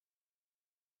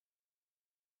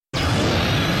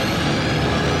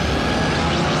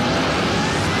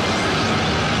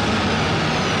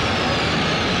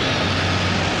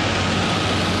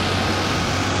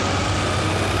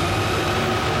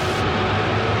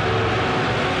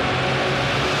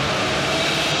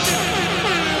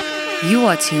You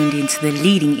are tuned into the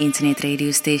leading internet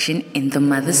radio station in the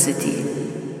mother city.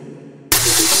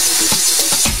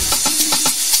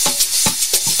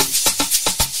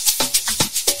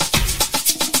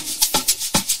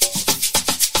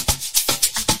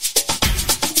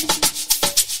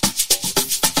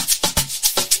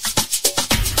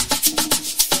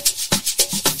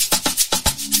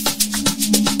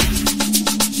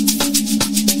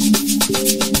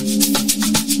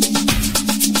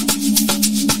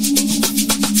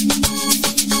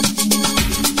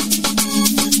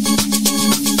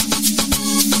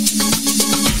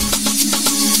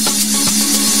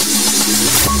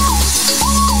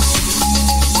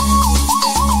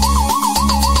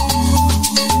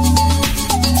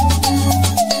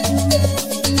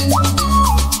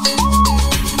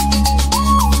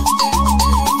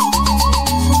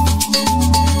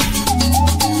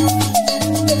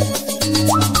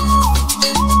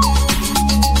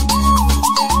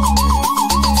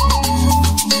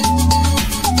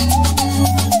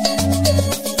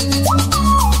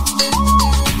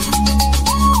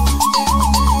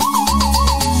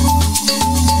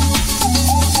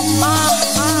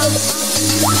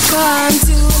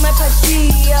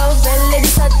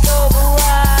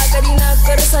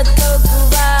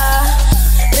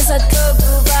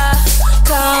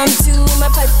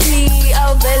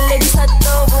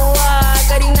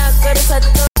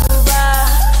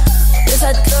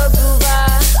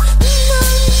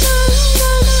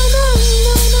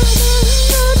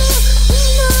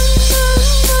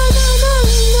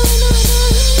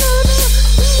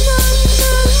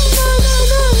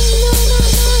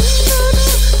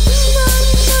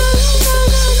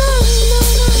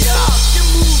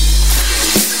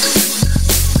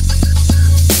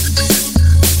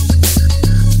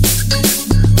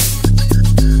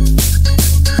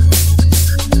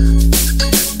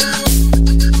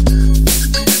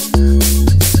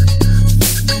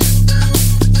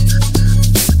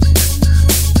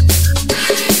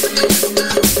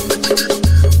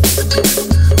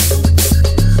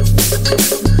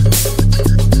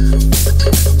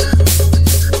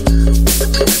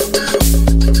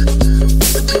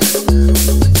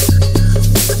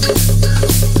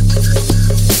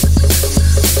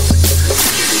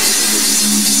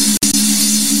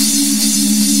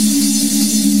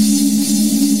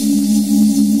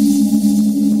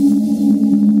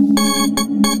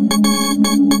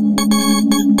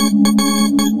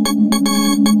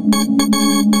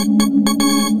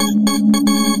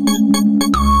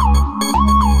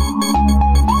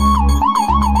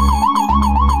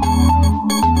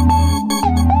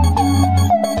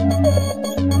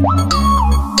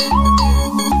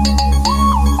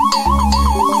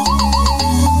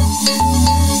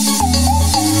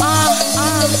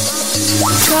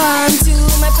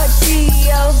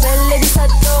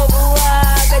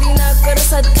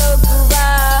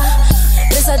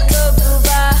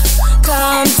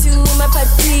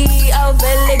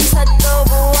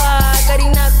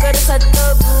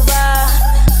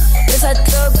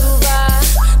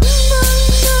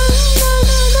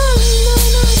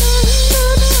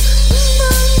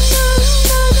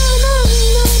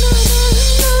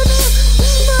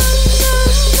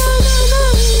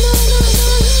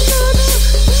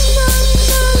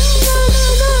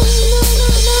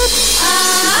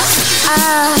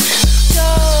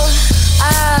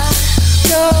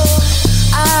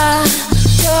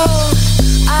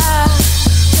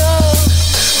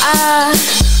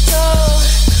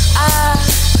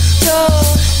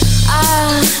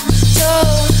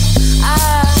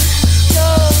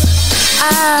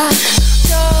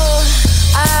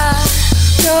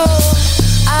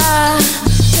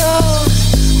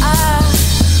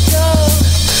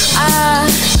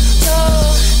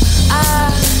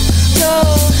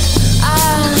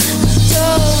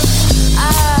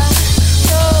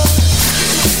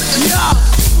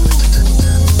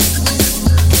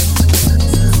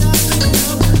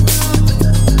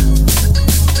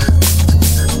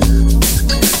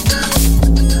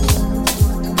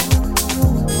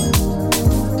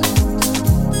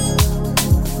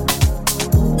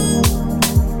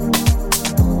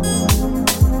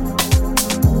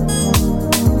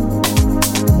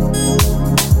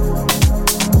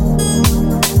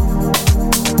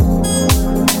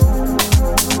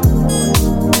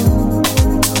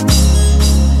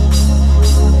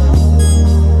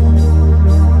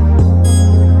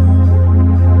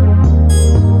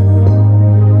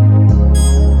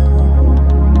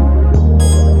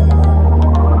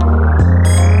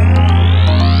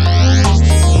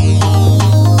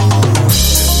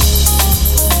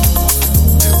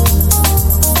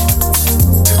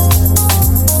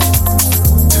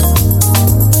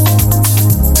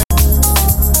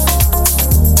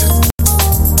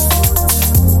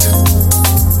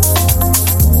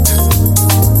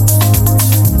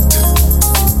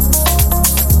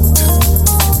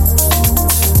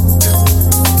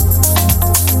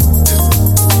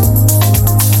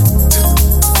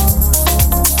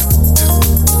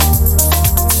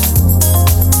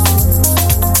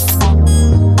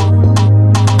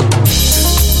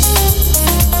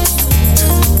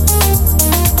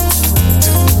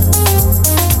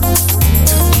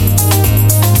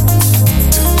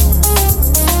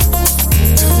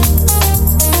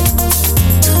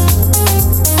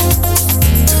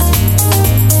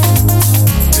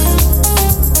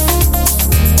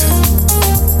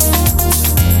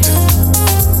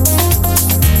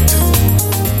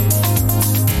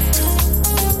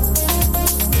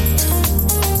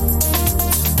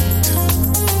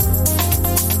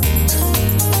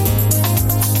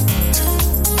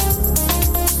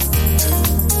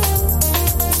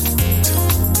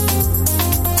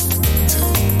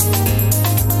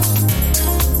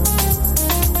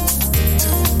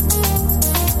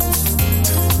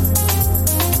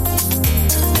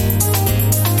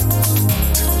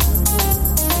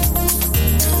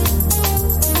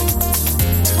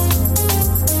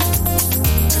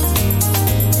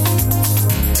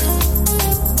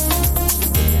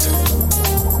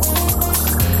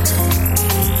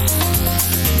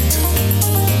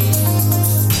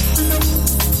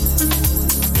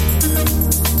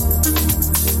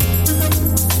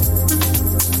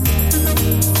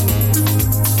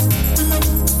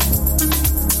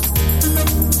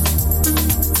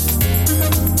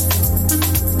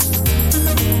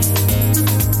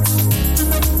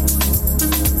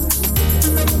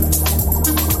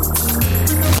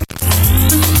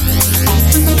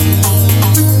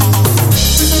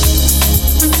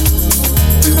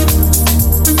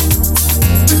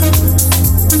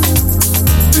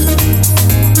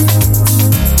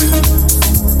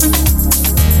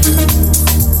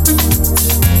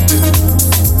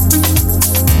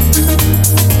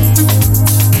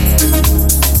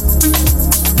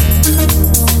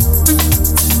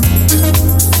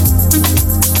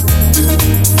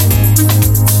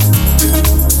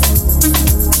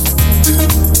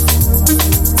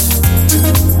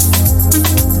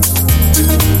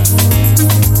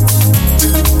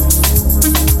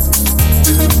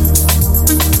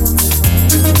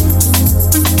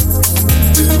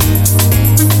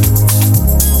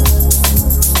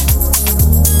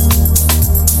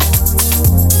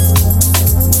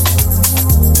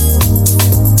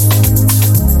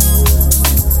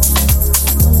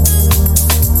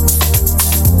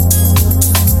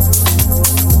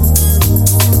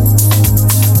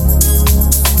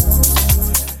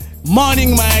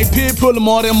 Morning, my people.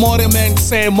 Morning, man.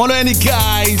 Say, molweni,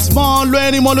 guys.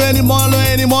 Molweni,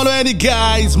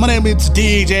 guys. My name is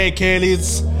DJ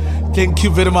Kelliz. Thank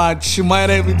you very much. My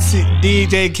name is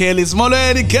DJ Kelliz.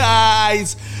 Molweni,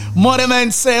 guys. More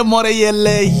man say, more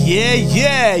yelle.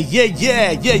 Yeah.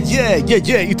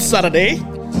 It's Saturday.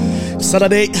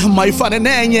 My fun and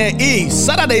is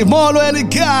Saturday. Molweni,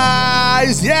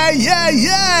 guys.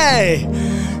 Yeah.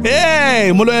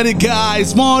 Hey, molweni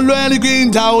guys, molweni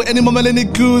kwindawo any molweni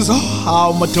kuzo.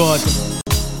 How my daughter.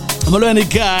 Molweni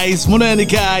guys, molweni.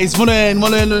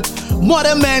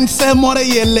 More men say more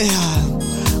yelle.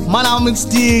 My name is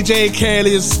DJ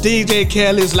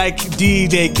Kelliz, like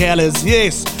DJ Kelliz.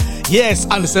 Yes,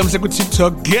 and the same with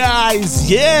TikTok, guys.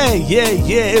 Yeah.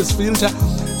 It's filter.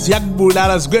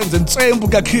 Siyakubulala sikwenze ntsembu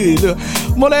kakhulu.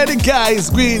 Molweni guys,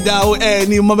 kwindawo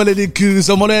any molweni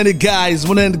kuzo. Molweni guys.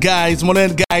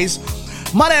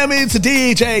 My name is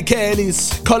DJ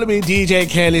Kelliz. Call me DJ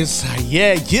Kelliz.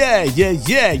 Yeah.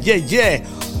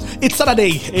 It's Saturday.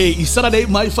 It's Saturday.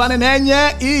 My fun and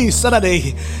it's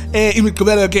Saturday.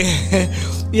 Imikubelo ke.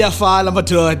 Iyafana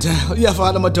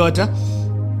madoda.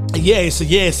 Yes.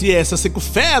 Siku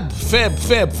Feb.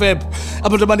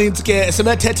 Abantu abaninzi ke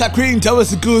sebethetha kwindawo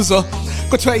esikuzo.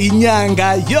 Kuthiwa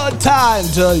inyanga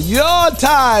yothando.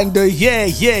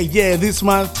 Yeah. This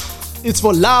month it's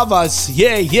for lovers.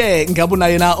 Yeah. Ngabona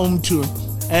yena umtu.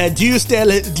 Do you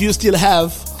still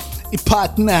have a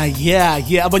partner? Yeah.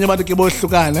 Abanye abantu ke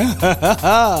bohlukana.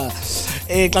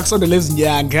 Xa kusondele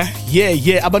izinyanga.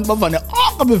 Yeah. Abantu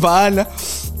bavana.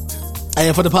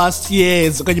 For the past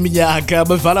years, okanye iminyaka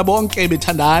bavala bonke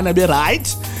bethandana be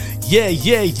right. Yeah.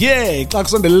 Xa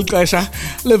kusondele ixesha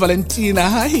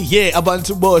leValentina. Yeah,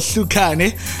 abantu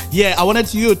bohlukane. Yeah, I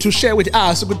wanted you to share with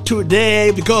us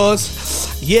today because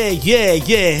yeah.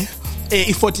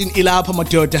 I-14 ilapha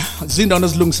madoda. Zindawo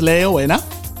ezilungisileyo wena.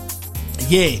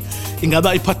 Yeah,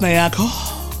 ingaba ipartner yakho.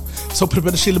 So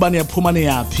prepare shilibani yaphuma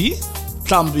neyaphi.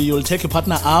 Mhlawumbi you'll take your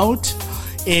partner out.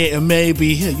 Maybe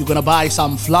you're gonna buy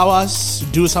some flowers,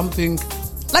 do something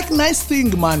like nice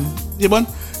thing, man. Yebon,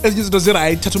 ezinto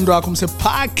ziright. Thatha umuntu wakho umse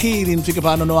parkini nifike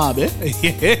phana nowabe.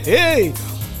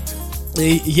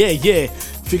 Yeah.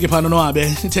 Fike phana nowabe.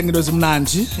 Nithenge into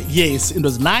ezimnandi. Yes,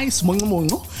 into nice.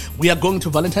 Muncu. We are going to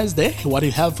Valentine's Day. What do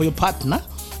you have for your partner?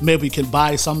 Maybe you can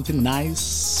buy something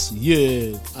nice.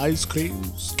 Yeah, ice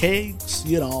creams, cakes.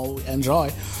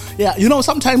 Enjoy. Yeah,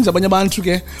 sometimes abanye abantu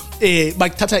ke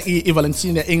bakuthatha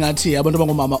iValentina engathi abantu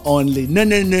bangomama only. No,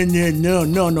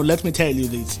 let me tell you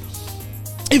this.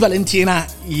 iValentina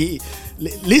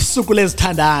lisuku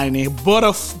lezithandane, both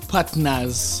of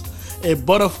partners.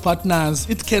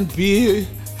 It can be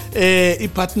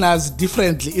partners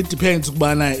differently. It depends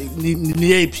kubana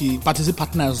niyephi but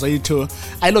partners zethu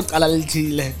ayiloqala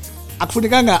lithile.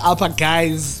 Akufunekanga apha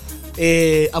guys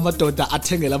amadoda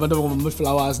athengela abantu abangomama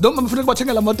flowers. Noma mfuna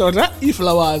ukubathengela amadoda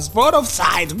flowers. Both of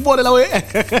side kubone lawe.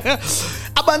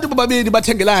 Abantu bababili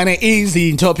bathengelane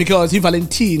izinto because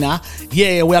iValentina.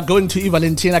 Yeah, we are going to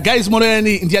iValentina. Guys,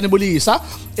 molweni ndiyanibulisa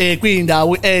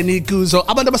kwindawo eni kuzo.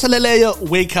 Abantu abasaleleyo,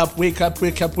 wake up.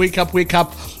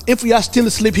 If we are still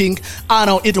sleeping, I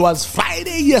know it was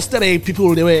Friday yesterday.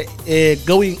 People, they were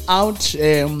going out,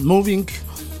 moving.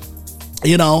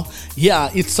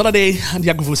 It's Saturday and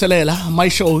Yakuvuselela. My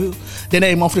show, the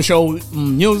name of the show,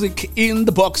 Music in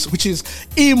the Box, which is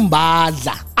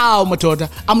IMBHADLA. Oh, my daughter,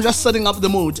 I'm just setting up the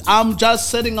mood.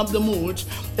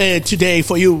 Today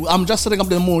for you. I'm just setting up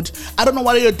the mood. I don't know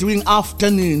what you're doing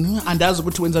afternoon. And that's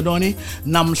good to Wenzadoni.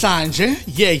 Namhlanje.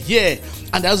 Yeah.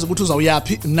 And that's good to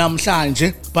Zawiapi.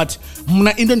 Namhlanje. But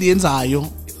muna into ndiyenzayo.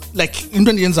 Like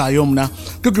into ndiyenzayo mna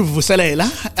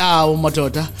kukuvuselela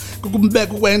madoda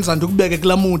kukubeka ukwenza ndikubeke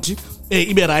kulamuthi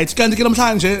ibe right kanti ke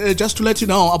namhlanje just to let you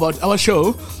know about our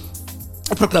show.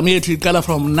 Program yethu iqala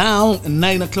from now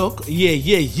 9 o'clock.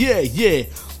 Yeah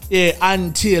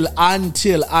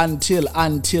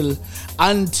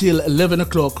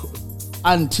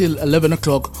until 11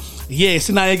 o'clock. Yes,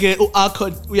 sinaye ke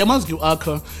uArco, uyamazi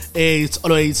uArco, it's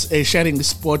always sharing the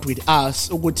sport with us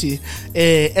ukuthi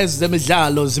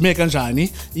ezemidlalo zime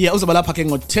kanjani. Yeah, uzaba lapha ke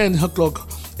ngo10 o'clock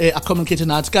communicate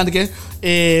nathi kanti ke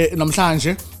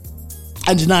namhlanje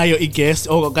andinayo i-guest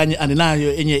okanye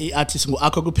andinayo enye i-artist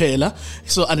nguArco kuphela,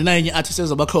 so andinayo enye artist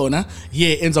ezoba khona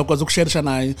enza ukwazi ukusharisha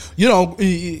nayo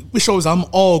kwi-show zami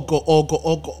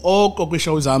oko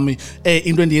kwi-show zami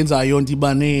into endiyenzayo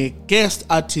ndiba ne-guest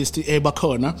artist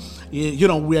bakhona. We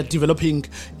are developing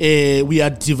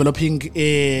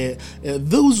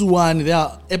those one they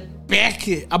are back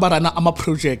abarana ama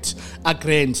project a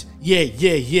grand.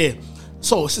 Yeah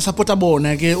So sisupporta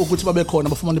bona ke ukuthi babe khona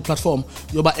bafumana i-platform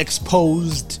yoba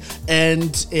exposed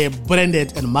and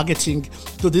branded and marketing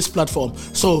to this platform.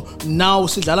 So now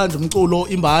sidlala nje umculo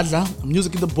imbadla,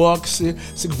 music in the box,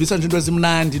 sikuvisa nje into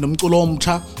ezimnandi nomculo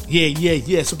omtsha.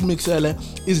 Yeah sokumixele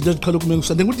izinto eziqhela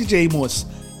ukumixela. Ndengu DJ Mos.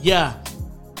 Yeah,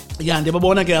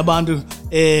 ndiyababona ke abantu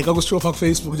kakushofa ku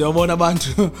Facebook, ndiyababona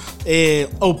abantu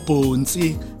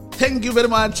obonsi. Thank you very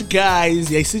much,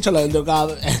 guys. Yayisitsho la nto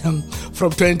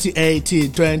from 2018,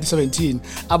 2017.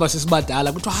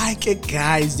 Abasisibadala kuthiwa hayi ke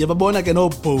guys, ndiyababona ke no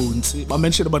bones.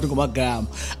 Ba-mention abantu ngomagama.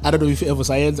 I don't know if you ever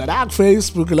sayenza that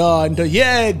Facebook loo nto.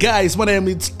 Yeah, guys, my name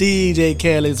is DJ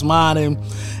Kelliz. My name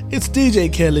it's DJ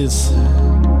Kelliz.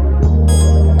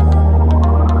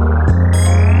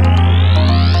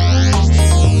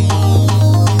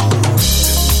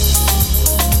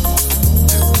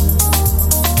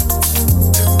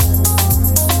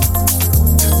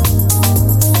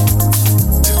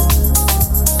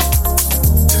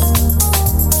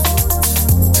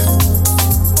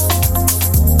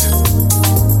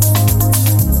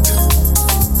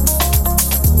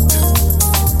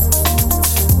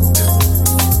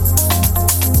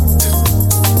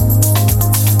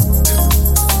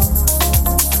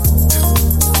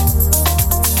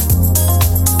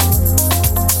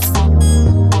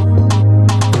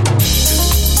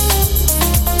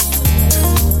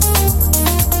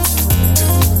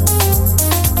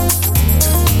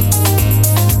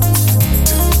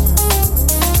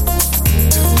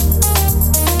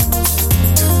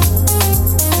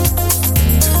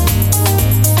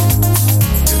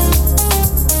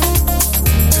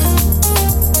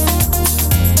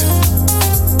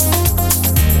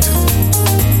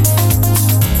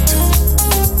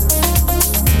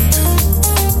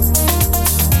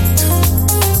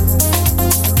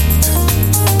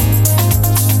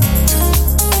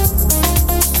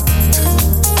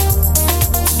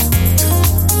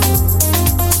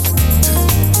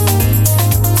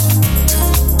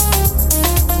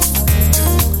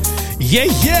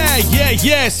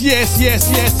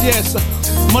 Yes.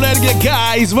 Monenge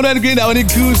guys, monenge na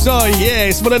onikuso.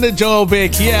 Yes, monenge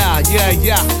Jobek. Yeah.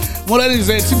 Monenge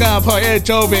zetungapha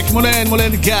Jobek.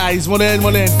 Monenge guys,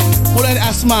 monenge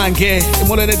Asmange,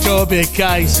 monenge Jobek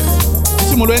guys.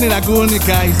 Simulweni nakuni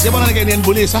guys. Yabona ke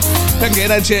niyambulisa.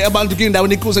 Bengena nje abantu kwindawo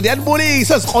nikuso.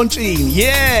 Ndiyabulisa sikhontshini.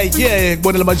 Yeah.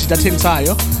 Kubonela amajita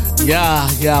athengisayo.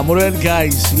 Yeah, monenge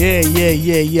guys.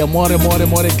 Yeah. More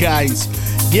guys.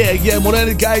 Yeah,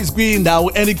 morning guys, Green Dow,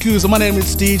 any cues. My name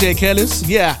is DJ Kelliz.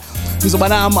 Yeah, this is my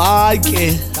name.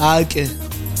 Ake.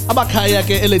 Abakaya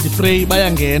ke ele free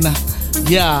bayangena.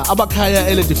 Yeah, abakaya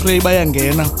ele free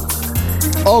bayangena.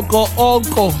 Oko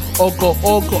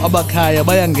abakaya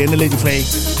bayangena ele free.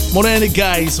 Morning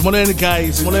guys. Morning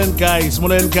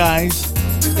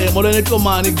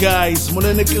komani guys.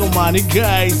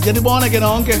 Yanibona ke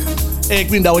nonke.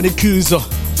 Green Dow, any cues.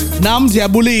 Nam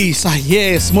ndiyabulisa.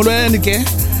 Yes, molweni ke.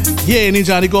 Yeah,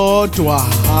 ninjani kodwa.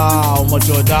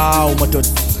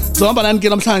 Madoda. So hamba nani ke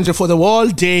namhlanje for the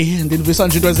world day. Ndinivisa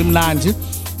nje into ezimnandi.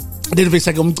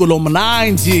 Ndinivisa ke umculo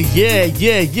omnandi.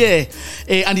 Yeah.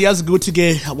 And yazi ukuthi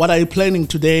ke, what are you planning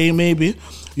today? Maybe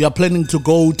you are planning to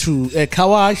go to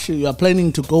Kawash. You are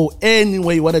planning to go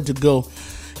anywhere you wanted to go.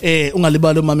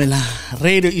 Ungalibali umamela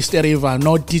Radio East River,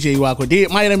 not DJ wako.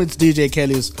 My name is DJ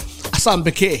Kelliz. Asam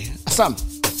Peke.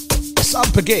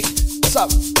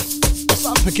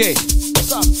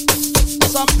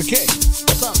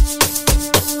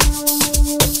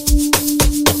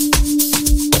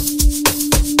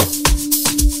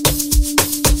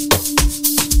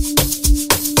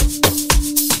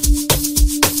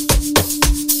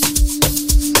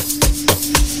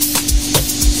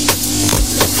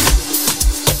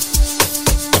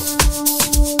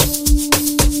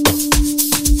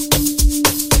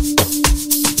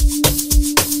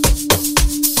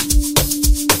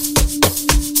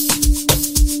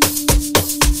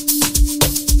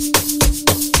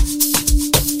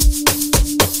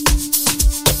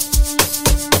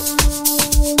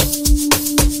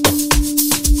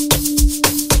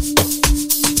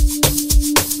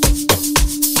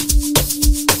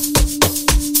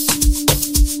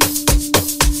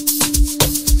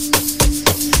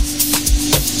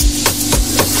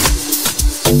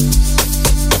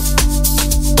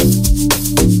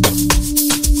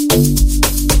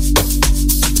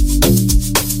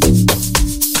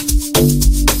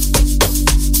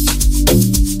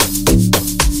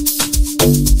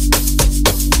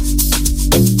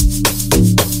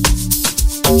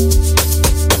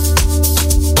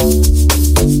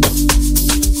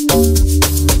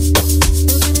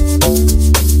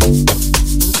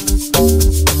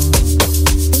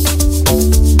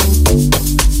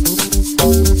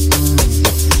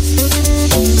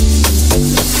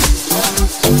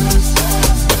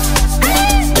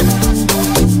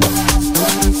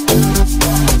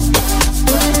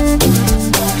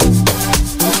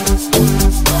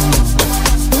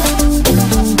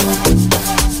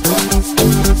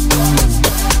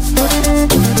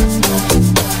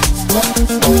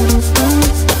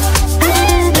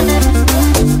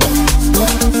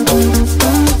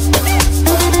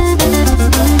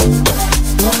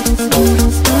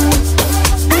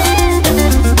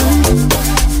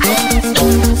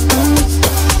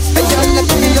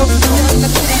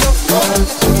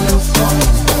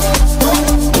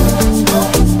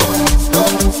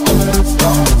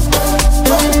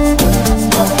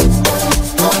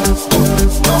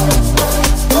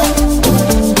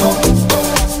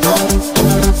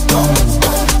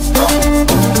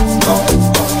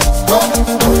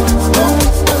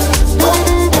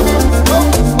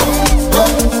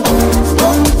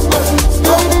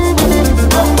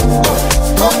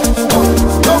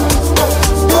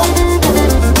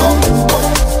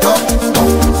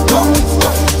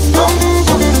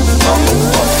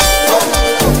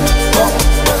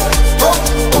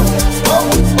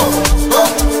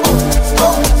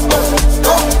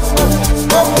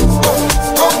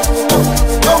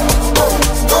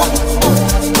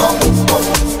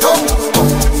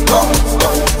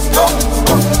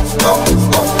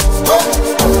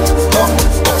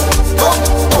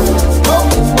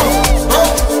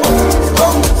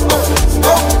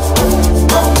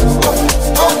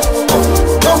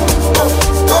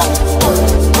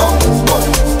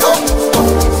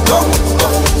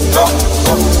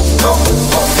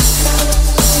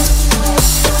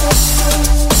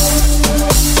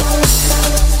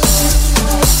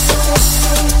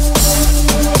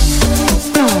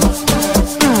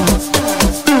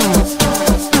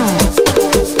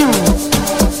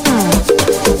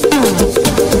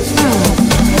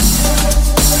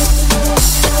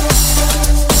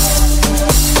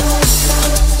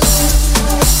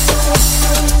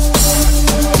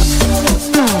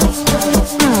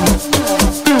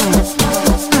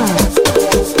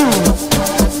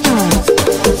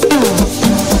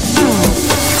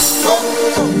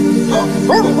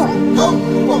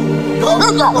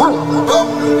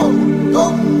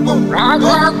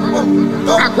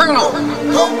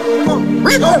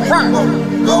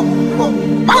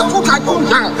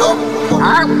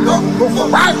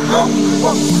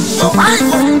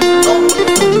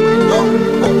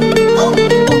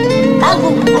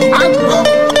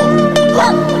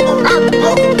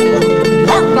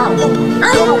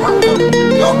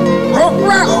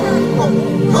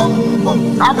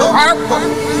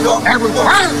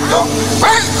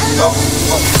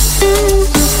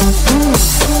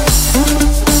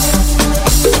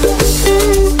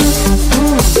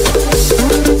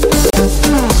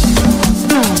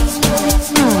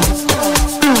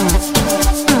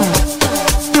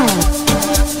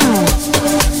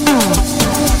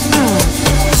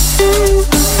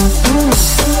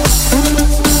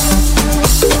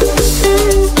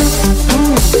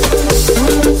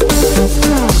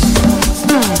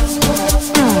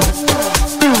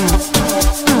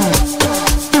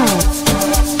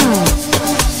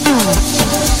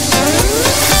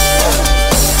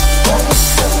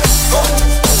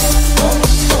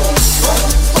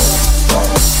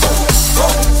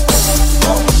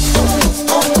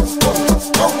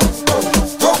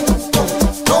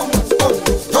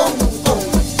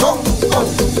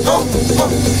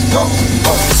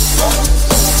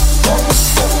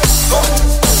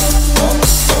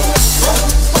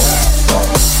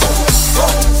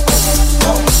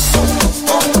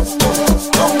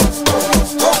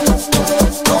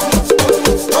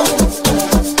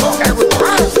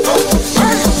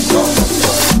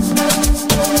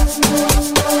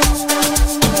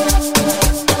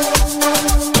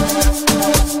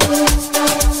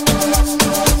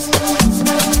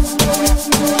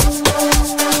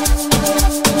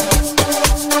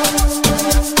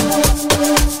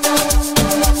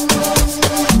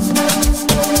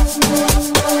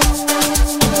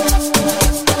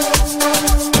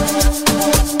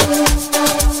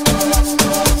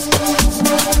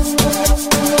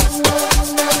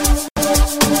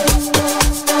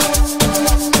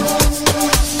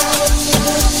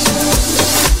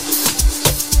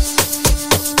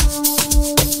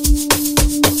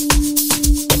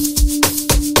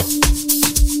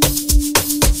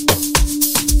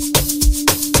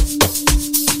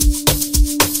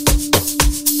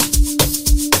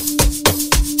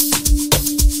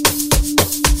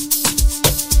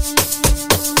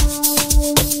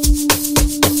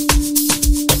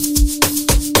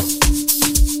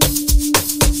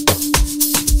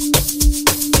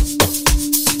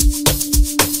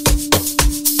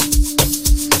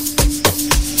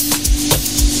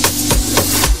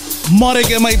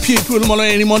 Morning, my people,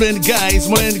 morning, guys.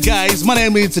 My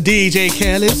name is DJ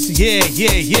Kelliz.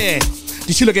 Yeah.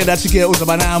 Did you look at that together?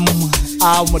 Uzabanam,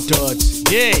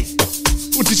 Almadot. Yeah.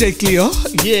 DJ Cleo.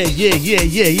 Yeah,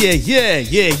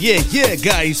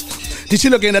 guys. Did you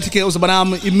look at that together?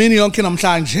 Uzabanam, imini yonke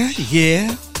namhlanje.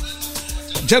 Yeah.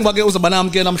 Njengoba ke uzabanam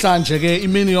ke namhlanje ke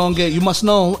imini yonke, you must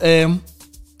know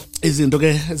izinto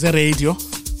ke ze radio.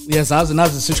 Uyazazi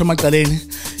nazi sisho emaqaleni.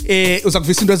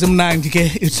 Uzakuvisa into ezimnandi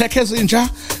ke ithekhezi inja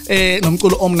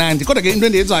nomculo omnandi kodwa ke into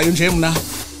endiyenzayo nje mna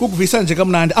kukuvisa nje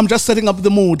kamnandi. I'm just setting up the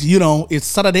mood, you know. It's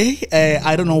Saturday.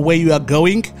 I don't know where you are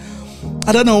going.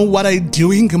 I don't know what I'm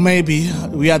doing. Maybe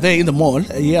we are there in the mall.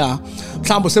 Yeah.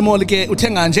 Mhlawumbe semall ke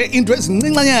uthenga nje into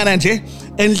ezincincanyana nje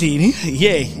endlini.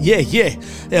 Yeah.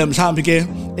 Mhlawumbe ke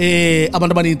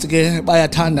abantu abaninzi ke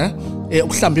bayathanda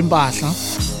ukuhlamba impahla.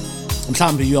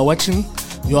 Mhlawumbe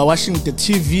you are watching the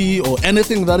TV or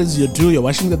anything that is you do, you're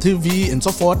watching the TV and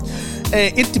so forth.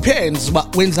 It depends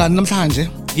but wenzani namhlanje.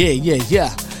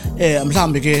 Yeah.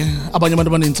 Mhlawumbe ke abanye abantu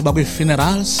abaninzi bakwi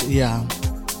funerals. Yeah.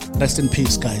 Rest in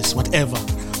peace, guys. Whatever.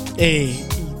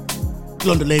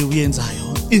 Lonto leyo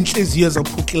uyenzayo. Inhliziyo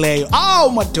ezophukileyo. Aw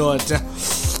madoda.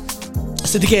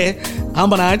 Sithi ke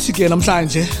hamba nathi ke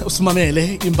namhlanje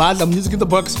usimamele imbadla music in the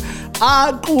box.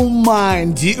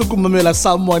 Akumandi ukumamela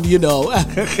someone, you know.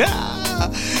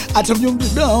 Athi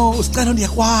no, usicela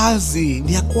ndiyakwazi.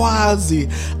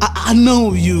 I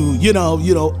know you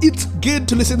know. It's good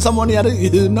to listen to someone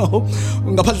you know.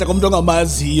 Ngaphandle komuntu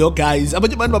ongamaziyo, guys.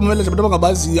 Abanye abantu bamamela nje abantu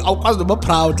ongamaziyo, awukwazi noba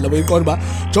proud labo iqondo ba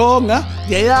jonga,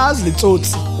 ngiyayazi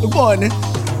letsotsi. Ubone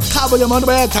cha abanye abantu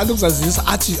bayathanda ukuzazisa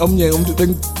athi omnye umuntu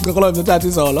bengiqokola mntatha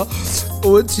izolo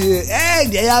uthi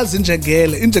ngiyayazi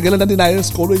injengele ndandinayo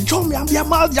esikolweni chomi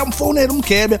yamazi yamfonela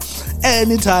umgebe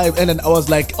anytime. And then I was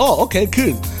like, oh okay,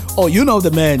 cool. Oh, you know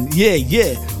the man. Yeah.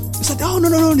 He said, oh no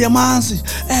ndiyamazi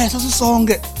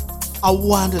sasisonke. I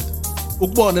wanted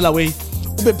ukubona la way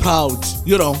ube proud,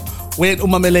 you know, when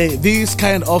umamele this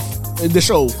kind of the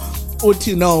show.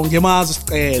 uthi no ngemazi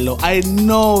sicelo. I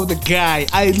know the guy,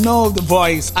 I know the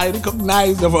voice, I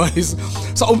recognize the voice.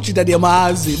 So umjida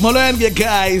ndiyamazi. Molweni ke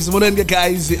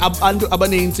guys, abantu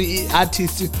abaninzi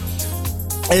artists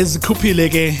ezikhuphile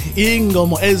ke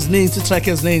ingoma ezininzi, track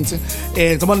ezininzi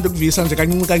ngizamana ukuvisa nje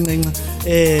kancinci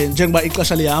njengoba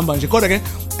ixesha lihamba nje, kodwa ke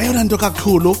eyona nto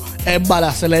kakhulu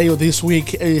ebalaseleyo this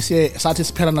week sathi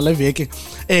siphela nale veki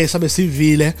sabe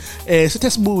sivile sithe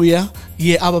sibuya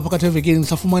apha phakathi evekini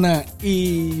safumana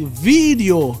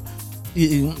i-video.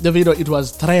 The video, it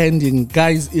was trending,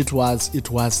 guys. It was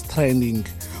trending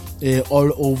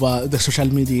all over the social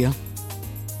media.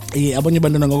 Abanye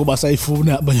bantwana ngoku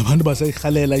basayifuna, abanye abantu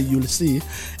basayikhalela, you'll see,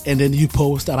 and then you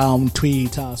post around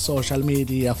Twitter, social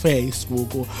media,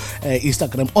 Facebook,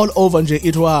 Instagram, all over nje.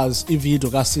 It was a video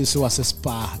kasisi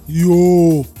wasespa.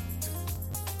 Yo.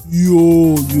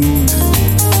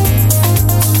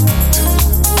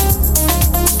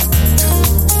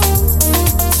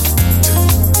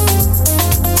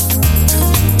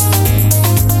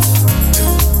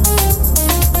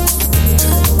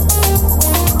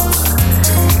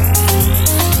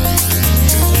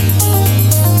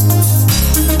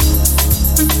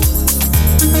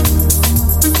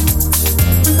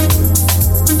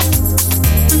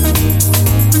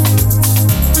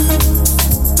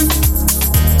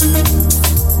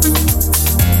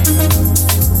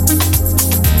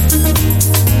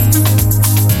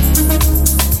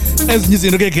 Ezinye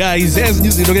izinto ke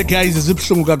guys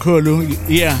zibhlungu kakhulu.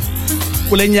 Yeah,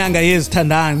 kule nyanga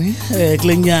yezithandani,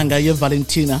 kule nyanga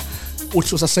yeValentina,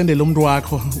 uthi usasendele umuntu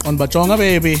wakho bajonga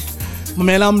baby,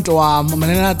 mamela umuntu wami,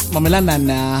 mamela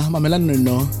nana, mamela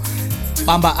no,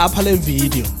 bamba apha le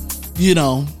video, you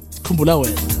know, khumbula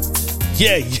wena.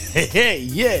 Yeah.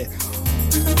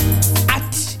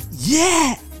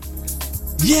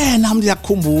 Yeah, nami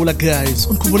ndiyakhumbula guys.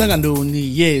 Unkhumbula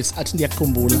kantoni? Yes, athi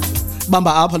ndiyakhumbula.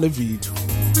 Bamba apha le video.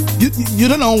 You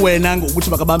don't know wena ukuthi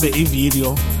bakabambe I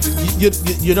video.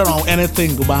 You don't know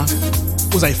anything kuba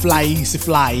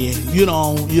uzayifly. You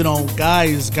know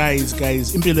guys.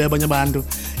 Impilo yabanye abantu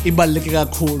ibaluleke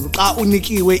kakhulu. Xa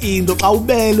unikiwe into, xa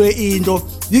ubelwe into,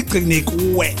 yigcine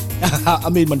kuwe. I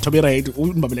mean man, to be right,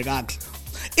 umbambele kahle.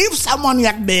 If someone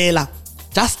yakubela,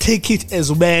 just take it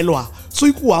as ubelwa. So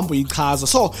ikuhamba uyichaza.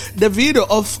 So the video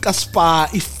of Caspar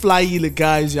iflyile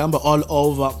guys, yahamba all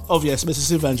over. Obvious bese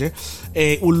siva nje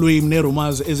ulwimi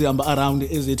nerumors ezihamba around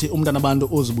ezithi umntana abantu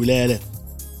uzibulele.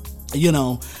 You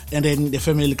know, and then the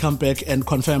family come back and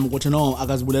confirm ukuthi no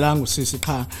akazibulelanga usisi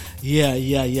cha.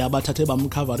 Yeah bathathe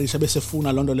bamcoverisha bese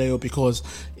funa lonto leyo because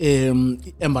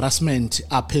embarrassment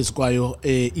aphezukwayo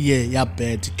ya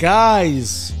bad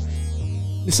guys.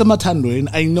 Nisemathandweni,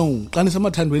 I know. Xa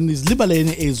nisemathandweni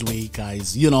nizilibalene ezway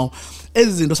guys, you know.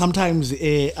 Ezinto sometimes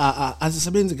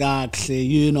azisebenzi kahle,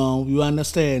 you know, you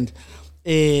understand.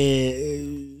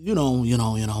 You know,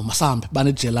 masambe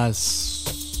bane jealous.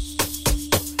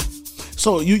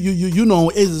 So you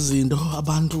know ezinto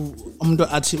abantu umuntu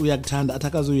athi uyakuthanda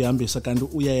athakaze uyihambisa kanti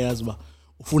uyayazi ba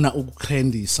ufuna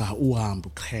ukukrendisa uhambe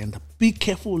ukrenda. Be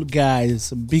careful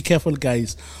guys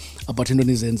about into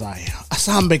nizenzayo.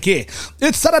 Asambe ke.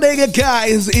 It's Saturday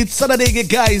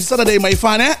guys. Saturday my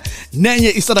fan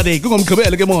nenye is Saturday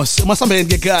kungomgqibelo ke mos. Masambe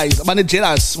ke guys. Abane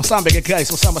jealous. Masambe ke guys.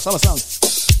 Masamba.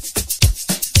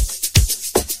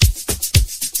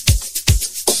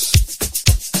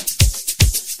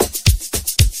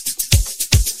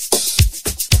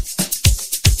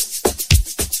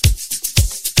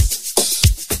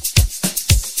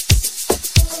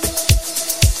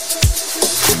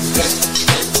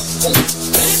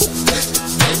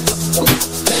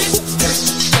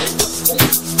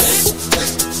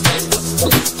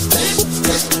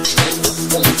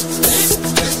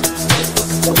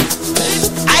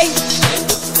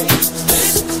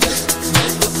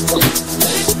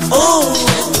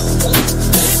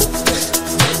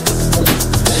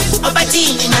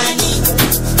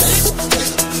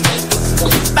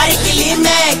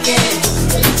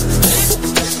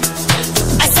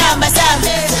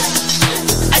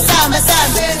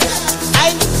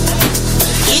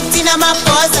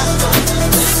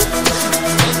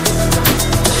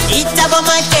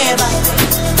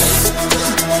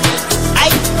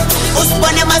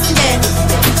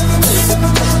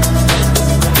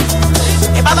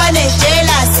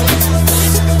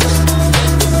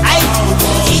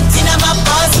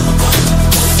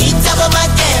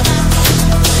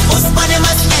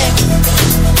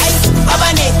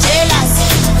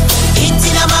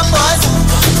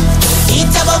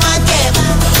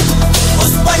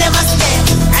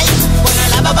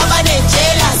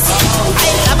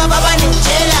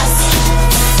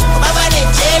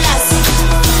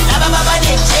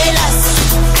 Jealous.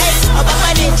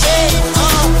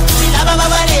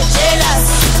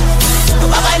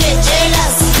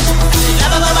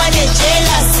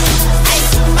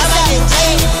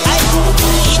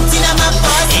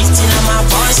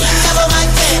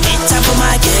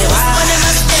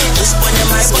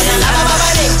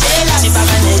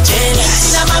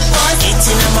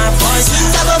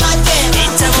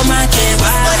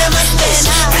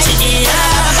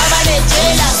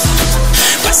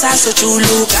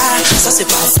 basasojuluka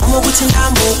sasebavuma ukuthi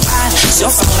nambuka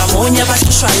siyofaka ngamonye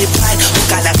bahlushwa yipride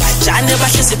ukala kajane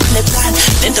bahlezi plan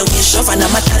lento ngishova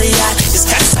namatariyana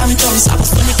isikhathi sami ntomsabo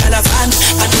ufuna ikalavani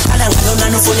kanti ukhala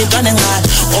ngalona ufuna intwana engani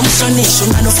omhlonishwa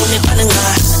unani ufuna intwana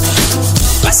engani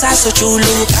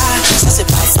basasojuluka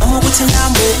sasebavuma ukuthi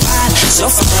nambuka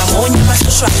siyofaka ngamonye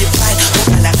bahlushwa yipride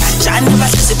ukala kajane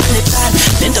bahlezi plan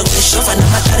lento ngishova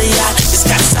namatariyana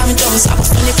isikhathi sami ntomsabo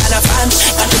ufuna ikalavani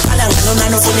kanti ukhala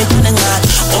ngalona ufuna intwana engani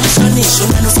omhlonishwa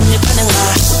unani ufuna intwana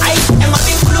engani ayi engoba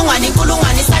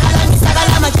inkulungwane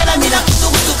sakala matela mina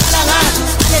kutukala ngani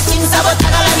aletin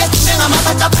sabotakala ngetimbe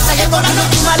ngamapatapata yebona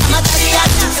nokumala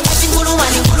matariyana engoba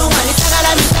inkulungwane sakala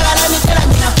mitela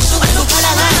mina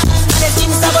kutukala ngani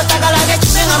aletin sabotakala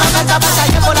ngetimbe ngamapatapata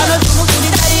yebona nokumala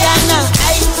matariyana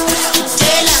ayi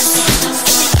jealous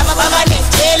baba ne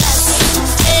jealous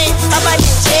baba ne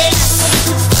jealous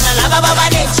bona laba baba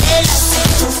ne jealous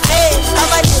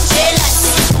baba ne jealous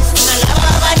bona laba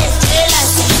baba ne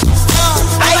jealous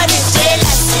baba ne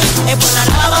jealous bona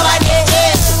laba baba ne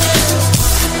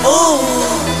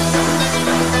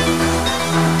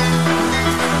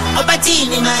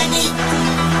obatini mani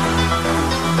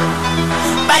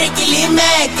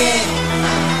barikilimeke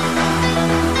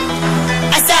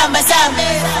asamba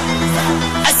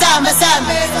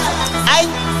ay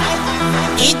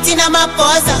itina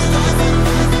maposa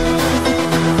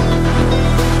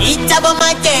itabo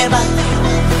makeba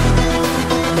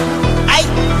ay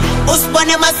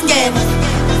usibone masingena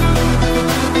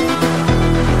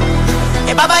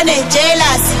baba ne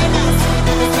jealous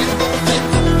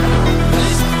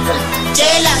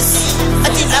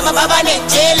ati laba baba ne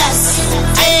jealous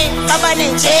baba ne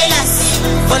jealous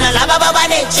bona laba baba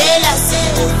ne jealous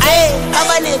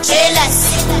baba ne jealous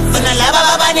bona laba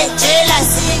baba ne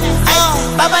jealous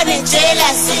baba ne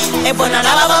jealous bona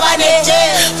laba baba ne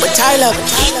jealous but I love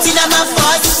itina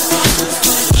mafos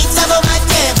itabo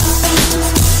makeba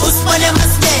usibone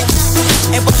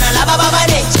masingena bona laba baba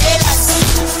ne jealous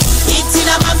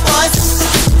itina mafos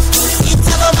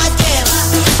itabo makeba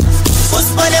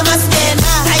usibone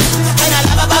masingena bona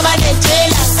laba baba ne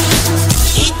jealous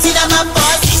itina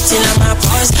mafos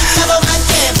itabo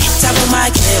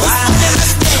makeba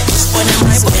usibone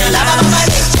masingena laba baba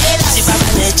ne jealous baba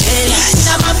ne jealous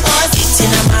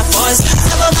itina mafos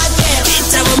itabo makeba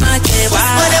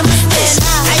usibone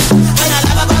masingena bona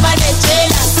laba baba ne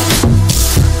jealous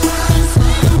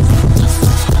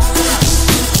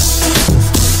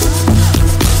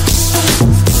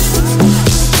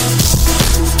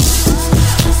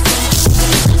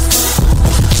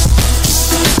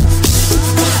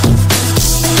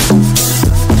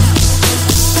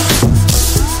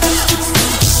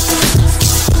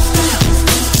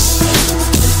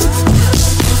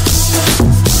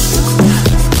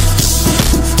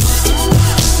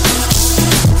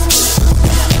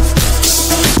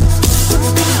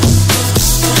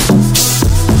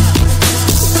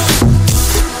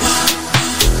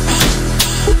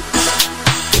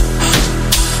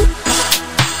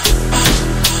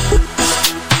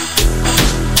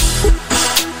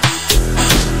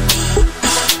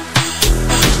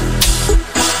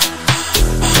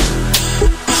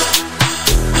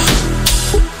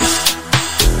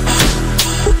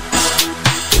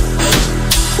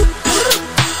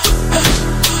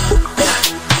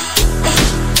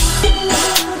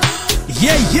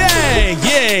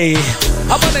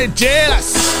How about they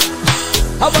jealous?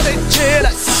 How about they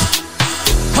jealous?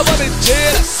 How about they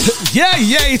jealous? Yeah,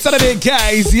 it's Saturday,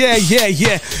 guys. Yeah.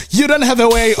 You don't have a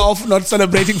way of not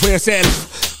celebrating for yourself.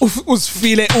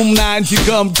 Usfile umnandi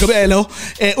gomgabelo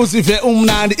uzive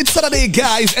umnandi. It's Saturday,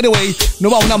 guys. Anyway, no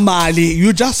matter mali,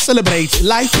 you just celebrate.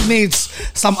 Life needs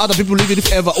some other people, even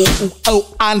if ever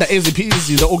under AZPs,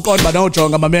 you know, God, but no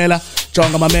jonga mamela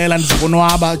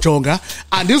ndizakonwaba jonga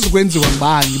andizukwenziwa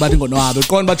ngibani bathi ngonwaba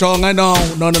konba jonga no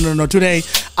today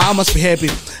I must be happy,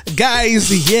 guys.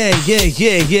 Yeah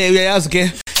uyayazi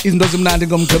ke izinto zimnandi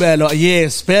ngomgqibelo.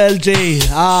 Yes, Bell J,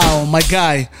 oh my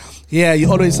guy. Yeah,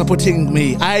 you're always supporting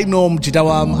me. I know mjida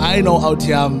wam, I know out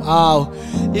yam.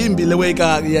 Imbi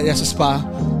leweka yasispa.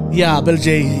 Yeah, Bell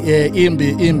J,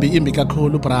 imbi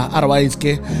kakhulu bra. Otherwise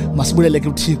ke masibulele ke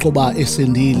uThixo ba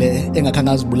esendile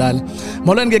engakhanga azibulala.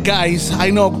 Molweni ke guys,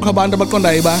 I know kukho abantu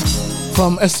abaqonda iba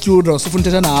from a studio sifuna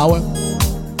uthetha nawe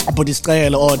about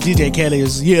isicelo or DJ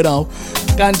Kelliz, you know.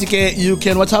 Kanti ke you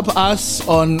can WhatsApp us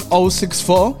on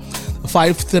 064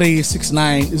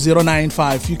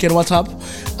 5369095. You can WhatsApp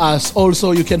us.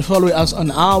 Also, you can follow us on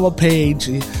our page,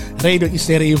 Radio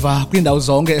Iseriva, kwindawo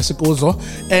zonke esikuzo,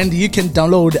 and you can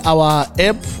download our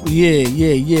app.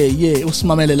 Yeah.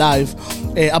 Usimamele live.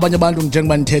 Abanye abantu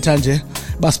njengoba nithetha nje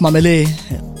basimamele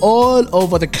all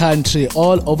over the country,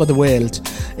 all over the world.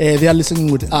 They are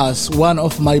listening with us. One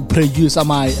of my producer,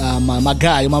 my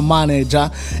guy, my manager,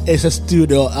 is a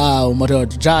studio.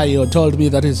 Jayo told me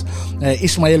that is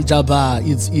Ismail Jabba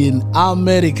is in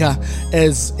America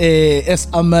as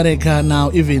America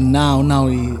now. Even now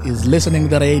he is listening to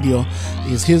the radio.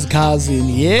 Is his cousin?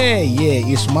 Yeah,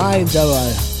 Ismail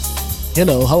Jabba.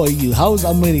 Hello, how are you? How's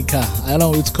America? I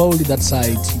know it's cold that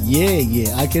side.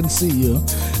 Yeah, I can see you.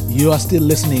 You are still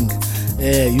listening.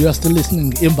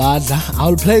 IMBHADLA.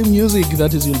 I'll play music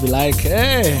that is, you'll be like,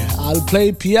 hey, I'll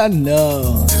play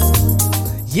piano.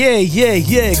 Yeah,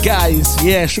 guys.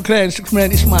 Yeah, shukran,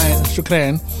 Ismail,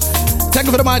 shukran. Thank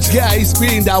you very much, guys.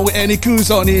 Queen that with any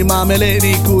kuso ni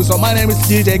mameleni kuso. My name is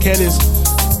DJ Kelliz.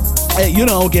 You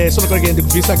know, guys, so we're going to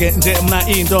visa get mna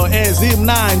into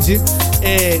ezimnanji.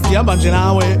 Ndihamba nje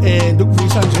nawe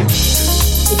ndikuvisa nje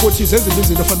ukuthi sezinto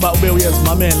izinto fanele ba ube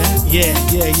uyazimamela.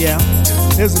 Yeah.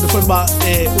 Ezinto fanele ba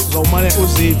uzawumane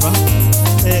uziva.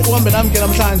 Uhambe nami ke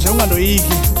namhlanje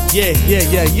ungandoyiki.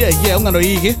 Yeah,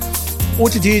 ungandoyiki.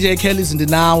 Uthi DJ Kelliz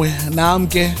ndinawe nami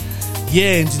ke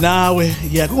ndinawe.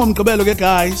 Yeah, kungomgqibelo ke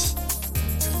guys.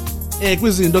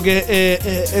 Kwizinto ke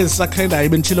ezisakrendayo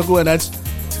bentshilo kuwe nathi.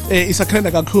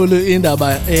 Isakrenda kakhulu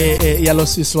indaba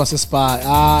yalosisi wasespa.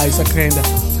 Isakrenda.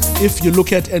 If you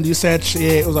look at and you search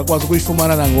uzakwazi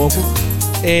ukuyifumana nangoku.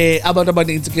 Abantu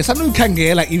abaninzi ke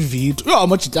sanoyikhangela ivideo.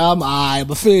 Amajitama hayi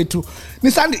bafethu.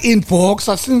 Nisandi inbox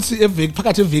since eviki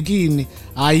phakathi evekini.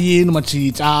 Ayini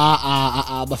majita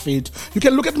bafethu. You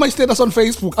can look at my status on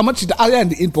Facebook. Amajita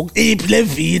ayandi inbox. Iphile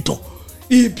video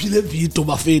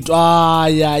bafethu.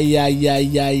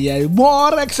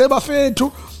 More ke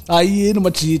bafethu. Ayini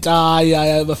majita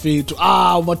bafethu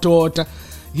madoda.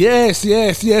 Yes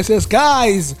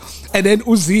guys. And then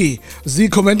Uzi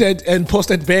commented and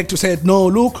posted back to say no,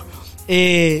 look,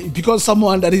 because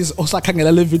someone that is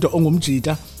osakhangela le video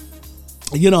ongumjita,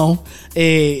 you know,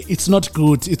 it's not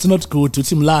good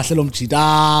uthi mlahle lo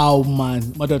mjita. Man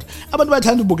madoda abantu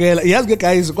bathanda ubukela. Yazi ke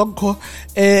guys kwakho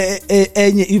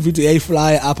enye ivideo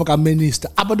yayifly apha ka minister,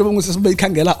 abantu benguse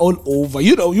sibeyikhangela all over.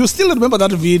 You know, you still remember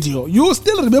that video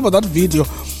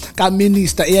ka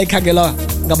minister eyayikhangela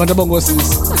ngabantu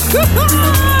abangosisi.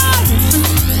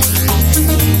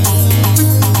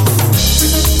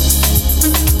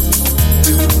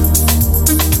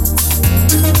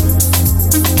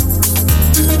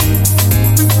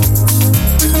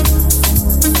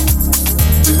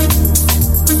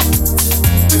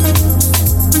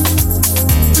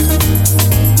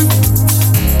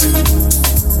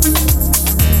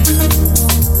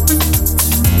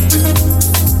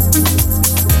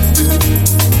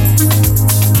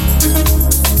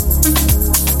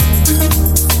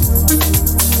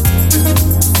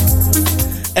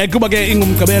 Kuba ke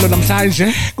ingumgqibelo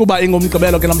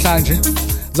ke namhlanje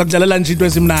zakudlalela nje into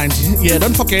ezimnandi. Yeah,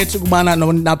 don't forget ukubana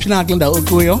naphi na kule ndawo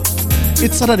kuyo.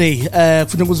 It's Saturday.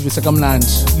 Kufuneka uzivise kamnandi.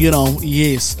 You know,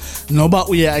 yes. Noba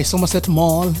uya iSomerset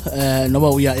Mall, noba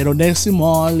uya Eronesi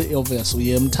Mall, obviously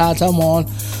uya Mthatha Mall.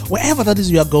 Wherever that is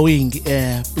you are going,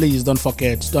 please don't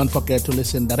forget to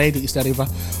listen the radio East River.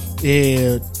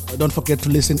 Don't forget to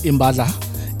listen IMBHADLA.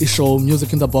 Show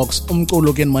Music in the Box.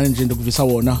 Umculo ke manje nje ndokuvisa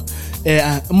wona.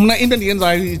 Mna into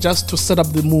endiyenzayo just to set up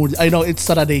the mood. I know it's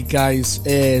Saturday guys.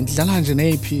 Ndidlala nje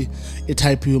nephi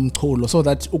type yomculo so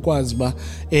that ukwazi ba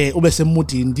ube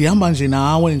semudini. Ndihamba nje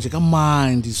nawe nje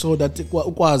kamandi so that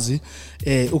ukwazi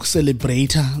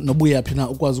ukucelebrate nobuya phina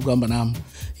ukwazi ukuhamba nami.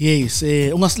 Yes,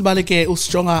 ungasilibale ke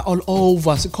usijonga all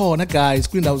over. Sikhona guys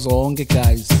kwindawo zonke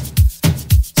guys.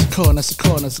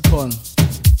 Sikhona.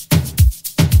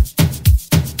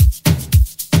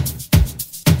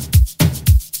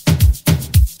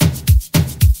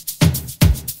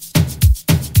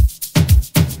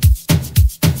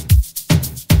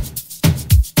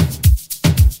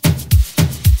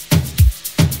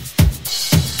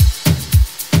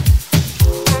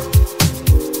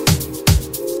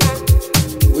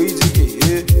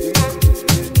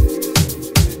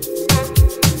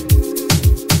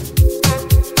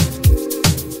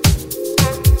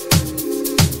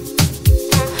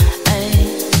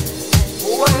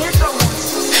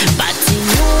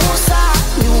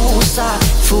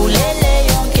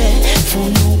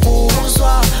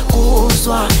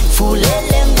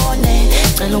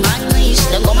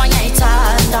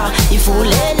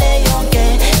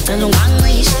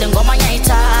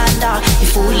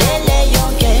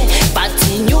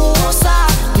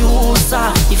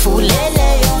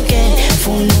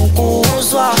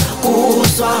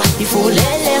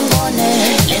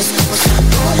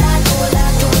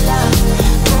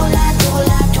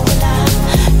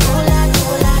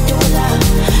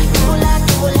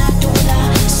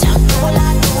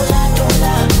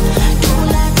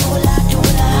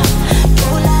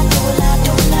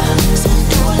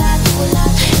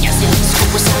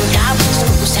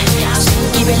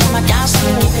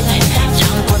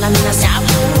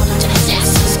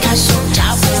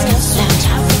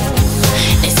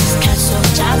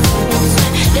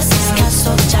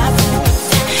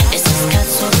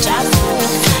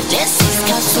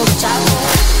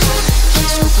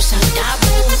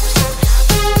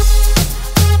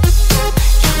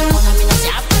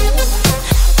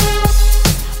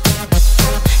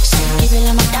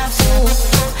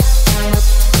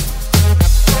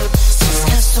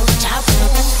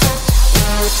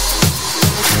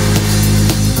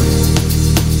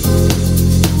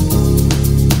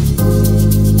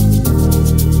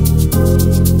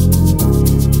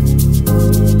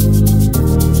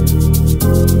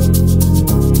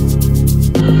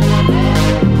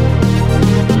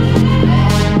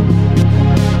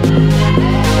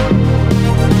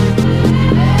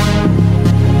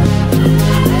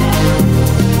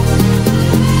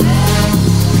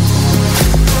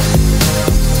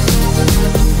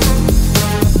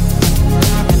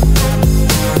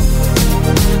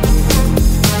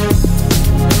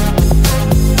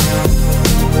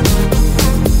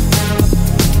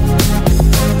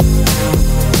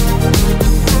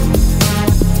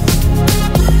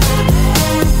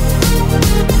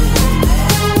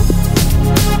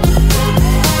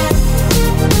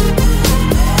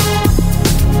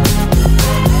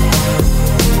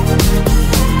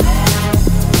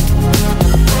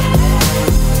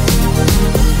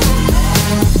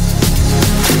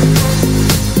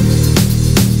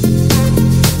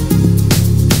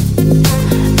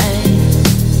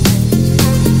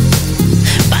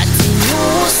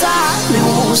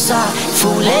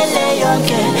 Ifulele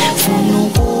yonke funa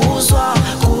ukuzwa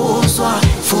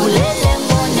ifulele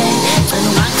ngone cela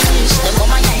ungangishi le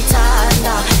ngoma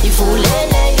ngiyayithanda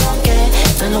ifulele yonke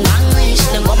cela ungangishi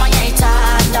le ngoma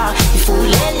ngiyayithanda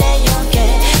ifulele yonke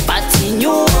bathi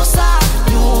nyusa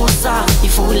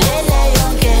ifulele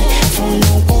yonke funa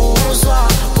ukuzwa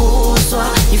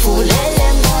ifulele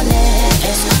ngone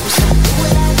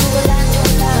esikusadula dula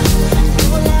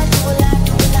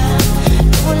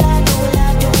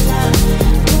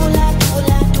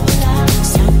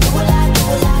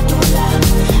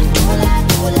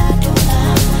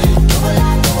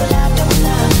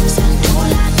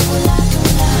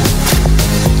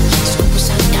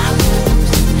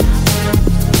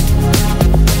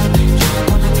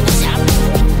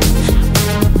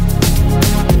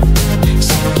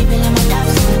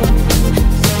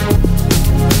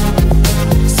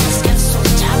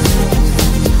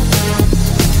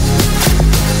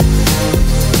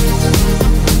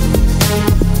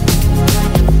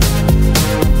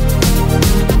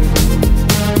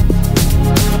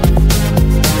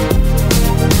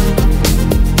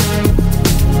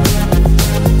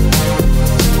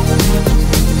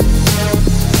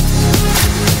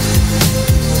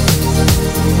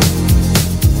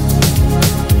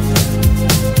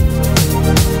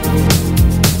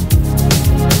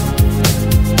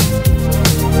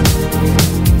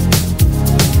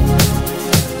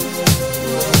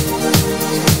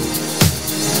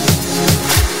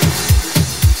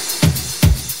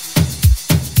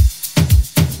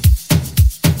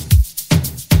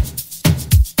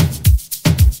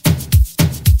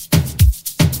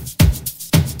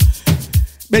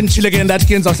benchile ke ndathi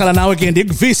ke ngizohlala nawe ke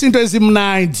ndikuvisa into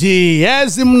ezimnandi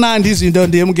izinto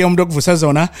ndim ke umuntu okuvusa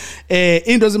zona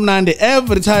into ezimnandi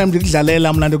every time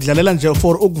ndikudlalela mna ndikudlalela nje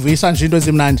for ukuvisa nje into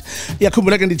ezimnandi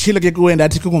iyakhumbula ke ndichile ke kuwe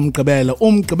ndathi kungumgqibelo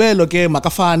umgqibelo ke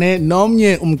makafane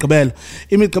nomnye umgqibelo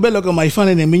imigqibelo ke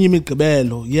mayifane neminye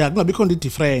imigqibelo kungabikho into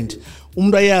different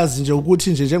umuntu ayazi nje ukuthi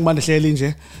nje njengoba ndihleli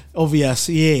nje obvious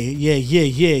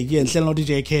ndihleli no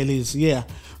DJ Kelliz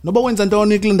noba wenza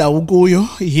ntoni kule ndawo ukuyo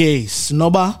yes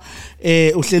noba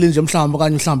uhleli nje mhlawumbe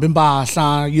okanye mhlawumbe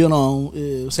impahla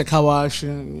usekhawash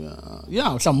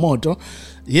mhlawumbe moto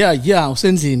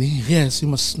usendlini yes you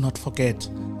must not forget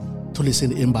to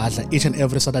listen IMBHADLA each and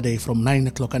every Saturday from 9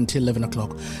 o'clock until 11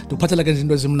 o'clock ndikuphathela ke nje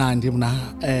into ezimnandi mna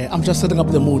I'm just setting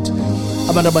up the mood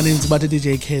abantu abaninzi bathi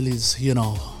DJ Kelliz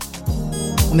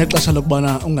unexesha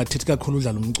lokubana ungathethi kakhulu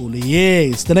udlala umculo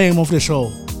yes the name of the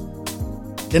show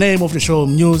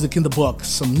music in the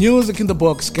box some music in the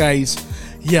box guys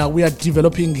we are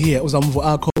developing here uzamvu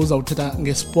akho uzawuthetha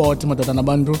ngesport madoda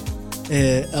nabantu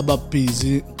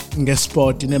ababhizi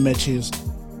ngesport ne-matches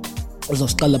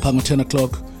uzosiqala pha ngo-10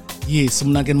 o'clock yes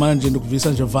mna ke manje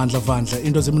ndikuvisa nje vandla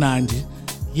into zimnandi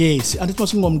yes andithi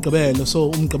masingomgqibelo so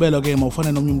umgqibelo ke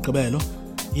mawufane nomnye umgqibelo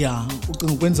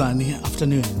ucinga ukwenzani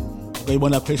afternoon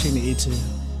ukayibona question ithi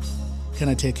can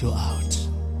I take you out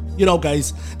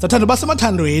guys zathanda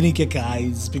basemathandweni ke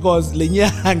guys because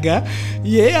lenyanga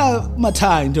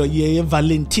mathando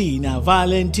Valentina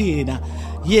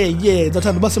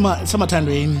zathanda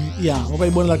basemathandweni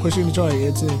ukayibona la question ithi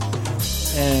ethi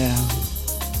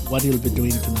what you'll be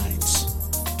doing tonight,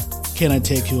 can I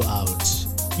take you out,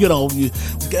 you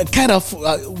kind of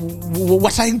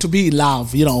we're trying to be in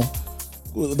love,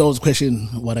 those questions,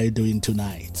 what are you doing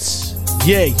tonight,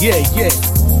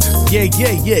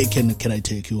 can I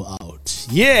take you out,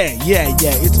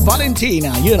 it's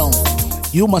Valentina,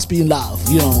 you must be in love,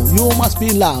 you must be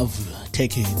in love,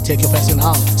 take your person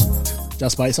out,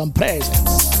 just buy some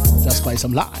presents, just buy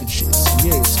some lunches,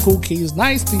 yes, cookies,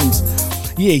 nice things,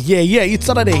 it's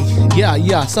Saturday,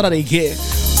 Saturday,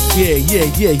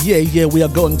 we are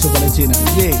going to Valentina,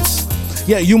 yes,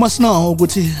 you must know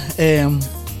ukuthi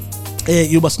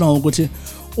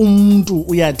umuntu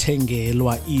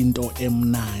uyathengelwa into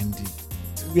emnandi.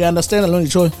 We understand along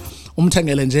the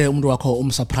umthengele nje umuntu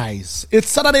wakho surprise. It's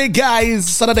Saturday, guys.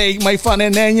 Saturday, my fun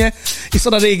nenye. It's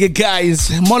Saturday, guys.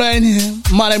 Molweni,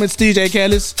 my name is DJ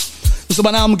Kelliz.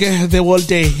 Usobanamke the whole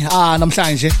day.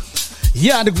 Namhlanje.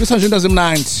 Ndikuvisa nje into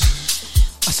ezimnandi.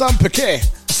 Asam peke.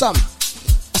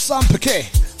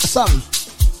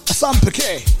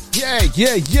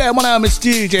 My name is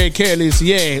DJ Kelliz.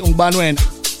 Ungubani wena?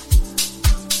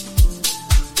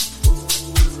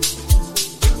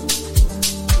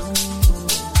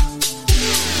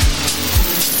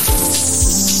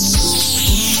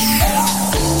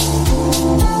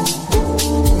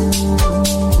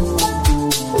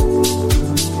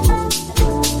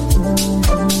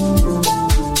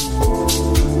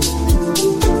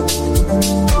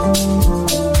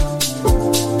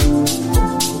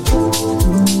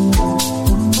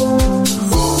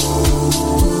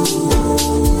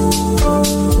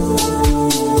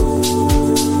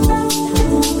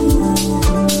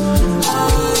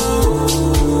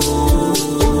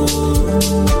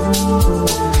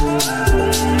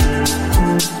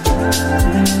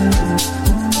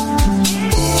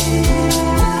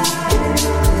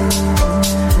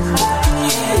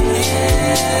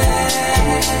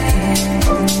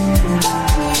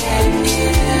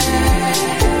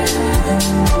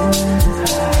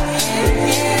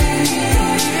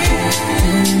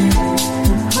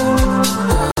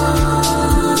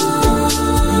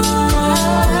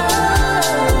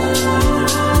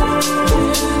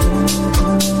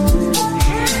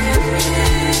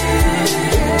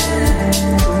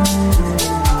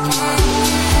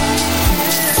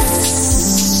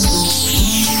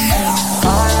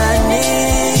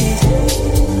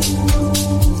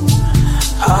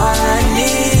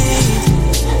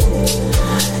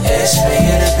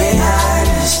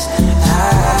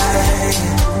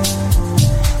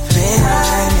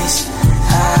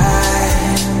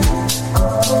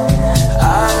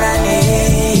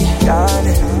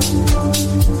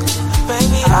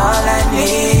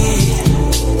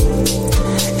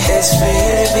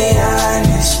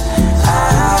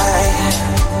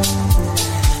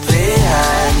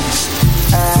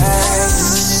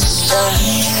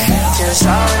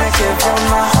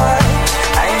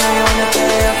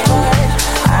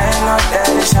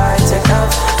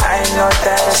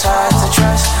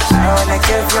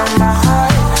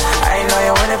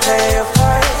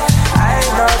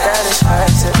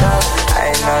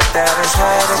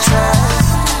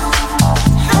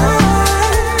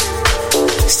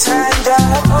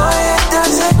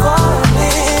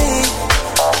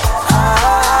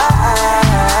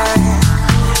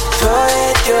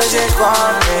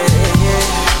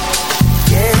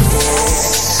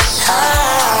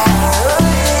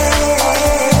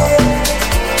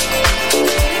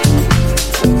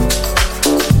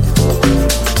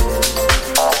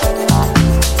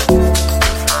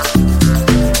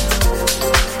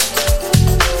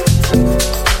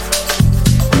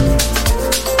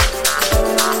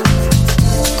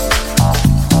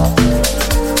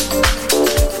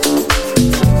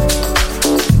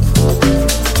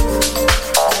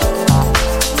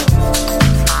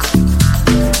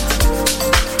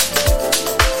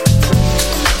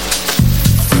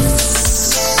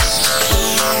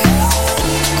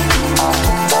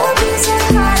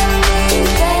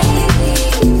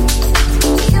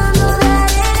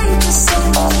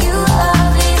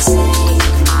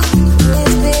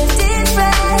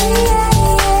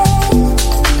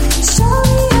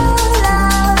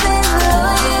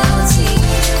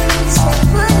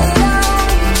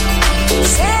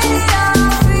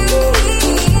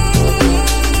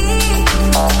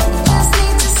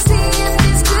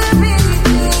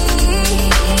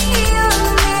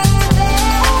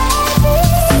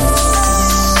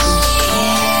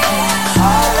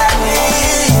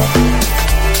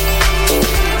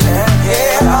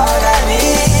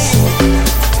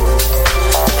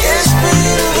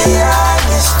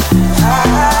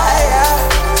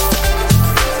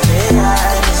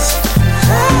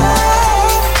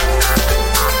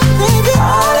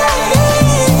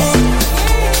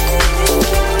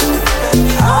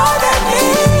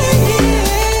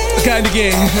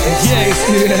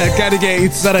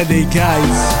 It's Saturday,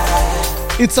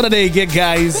 guys. It's Saturday again,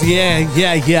 guys.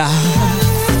 Yeah.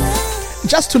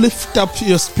 Just to lift up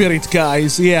your spirit,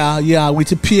 guys. Yeah. With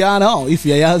the piano. If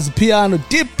you use piano,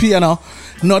 deep piano,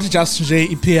 not just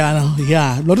J piano.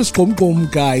 Yeah, not just come,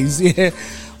 guys. Yeah.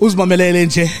 Uzmamelele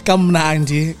nje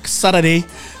kamnandi Saturday.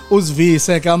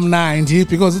 Uzvise kamnandi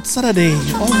because it's Saturday.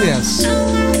 Obvious.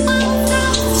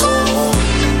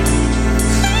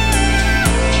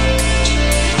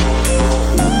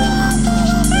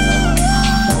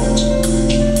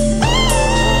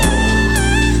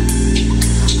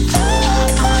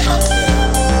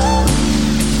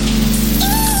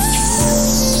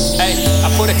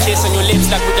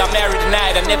 Like we got married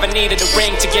tonight. I never needed a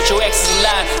ring to get your exes in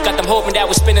line. Got them hoping that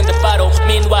we're spinning the bottle.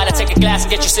 Meanwhile, I take a glass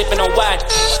and get you sipping on wine.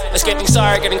 Let's getting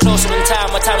sorry, getting closer in time.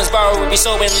 My time is borrowed, we be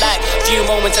so in light. Few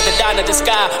moments at the dawn of the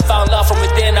sky. Found love from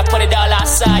within, I put it all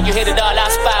outside. You hit it all, I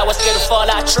spy. What's beautiful,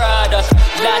 I tried. A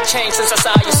lot changed since I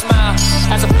saw you smile.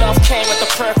 As if love came at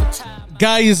the perfect time.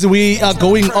 Guys, we are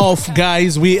going off.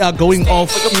 We are going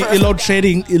off. Load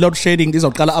shading. This is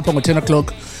up on 10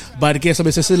 o'clock. But guess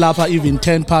I'm lapa even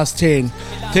 10 past 10.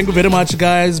 Thank you very much,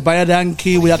 guys. Baya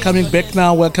Danki. We are coming back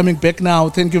now.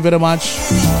 Thank you very much.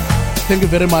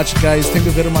 Guys.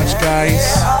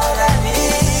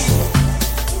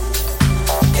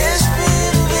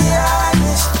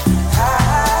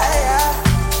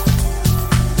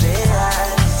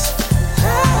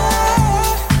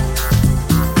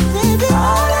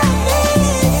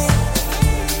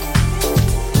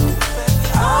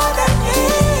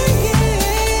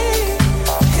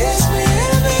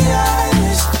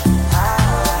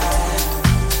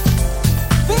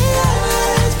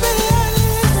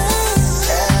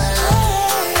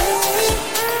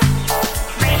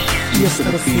 to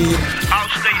the feed. Our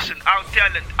station, our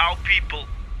talent, our people.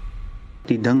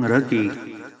 Tidang Ragi.